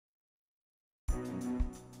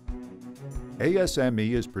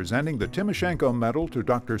ASME is presenting the Timoshenko Medal to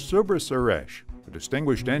Dr. Subra Suresh, a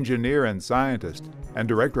distinguished engineer and scientist, and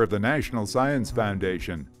director of the National Science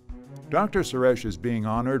Foundation. Dr. Suresh is being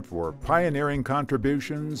honored for pioneering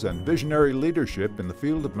contributions and visionary leadership in the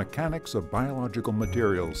field of mechanics of biological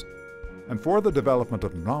materials, and for the development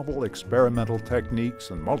of novel experimental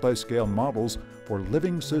techniques and multi-scale models for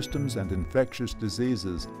living systems and infectious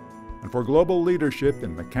diseases, and for global leadership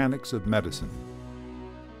in mechanics of medicine.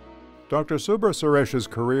 Dr. Subra Suresh's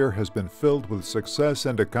career has been filled with success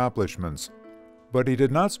and accomplishments, but he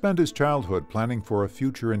did not spend his childhood planning for a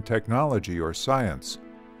future in technology or science.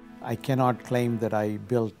 I cannot claim that I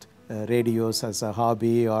built radios as a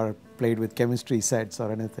hobby or played with chemistry sets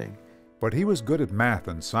or anything. But he was good at math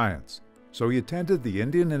and science, so he attended the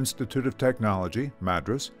Indian Institute of Technology,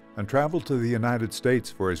 Madras, and traveled to the United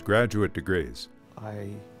States for his graduate degrees. I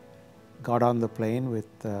got on the plane with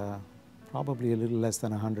probably a little less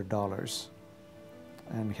than $100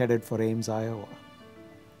 and headed for Ames, Iowa.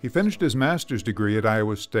 He finished his master's degree at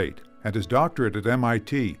Iowa State and his doctorate at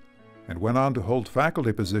MIT, and went on to hold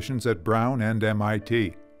faculty positions at Brown and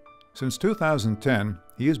MIT. Since 2010,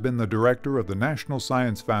 he has been the director of the National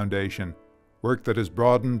Science Foundation, work that has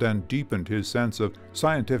broadened and deepened his sense of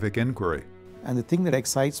scientific inquiry. And the thing that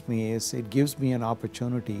excites me is it gives me an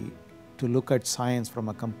opportunity to look at science from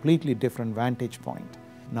a completely different vantage point.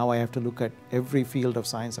 Now I have to look at every field of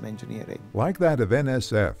science and engineering. Like that of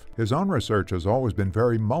NSF, his own research has always been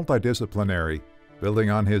very multidisciplinary, building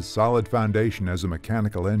on his solid foundation as a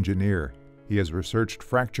mechanical engineer. He has researched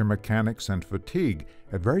fracture mechanics and fatigue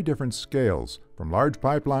at very different scales, from large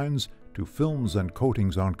pipelines to films and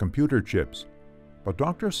coatings on computer chips. But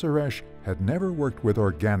Dr. Suresh had never worked with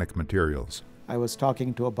organic materials. I was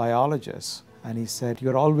talking to a biologist, and he said,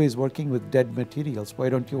 "You're always working with dead materials. Why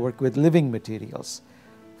don't you work with living materials?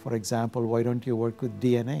 For example, why don't you work with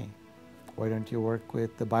DNA? Why don't you work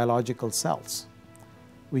with the biological cells?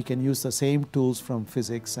 We can use the same tools from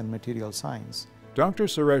physics and material science." Dr.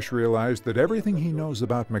 Suresh realized that everything he knows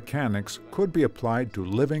about mechanics could be applied to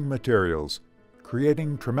living materials,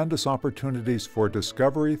 creating tremendous opportunities for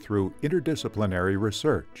discovery through interdisciplinary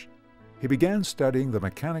research. He began studying the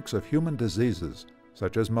mechanics of human diseases,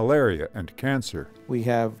 such as malaria and cancer. We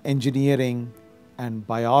have engineering and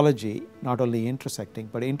biology not only intersecting,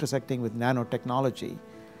 but intersecting with nanotechnology,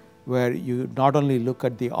 where you not only look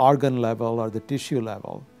at the organ level or the tissue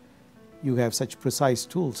level, you have such precise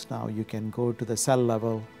tools now. You can go to the cell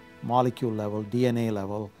level, molecule level, DNA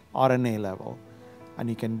level, RNA level, and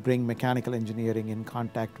you can bring mechanical engineering in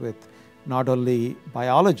contact with not only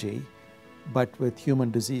biology, but with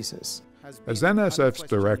human diseases. As NSF's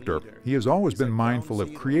director, he has always been mindful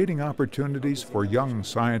of creating opportunities for young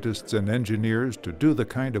scientists and engineers to do the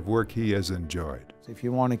kind of work he has enjoyed. If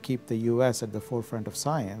you want to keep the U.S. at the forefront of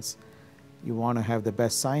science, you want to have the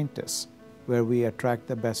best scientists, where we attract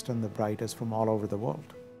the best and the brightest from all over the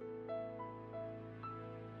world.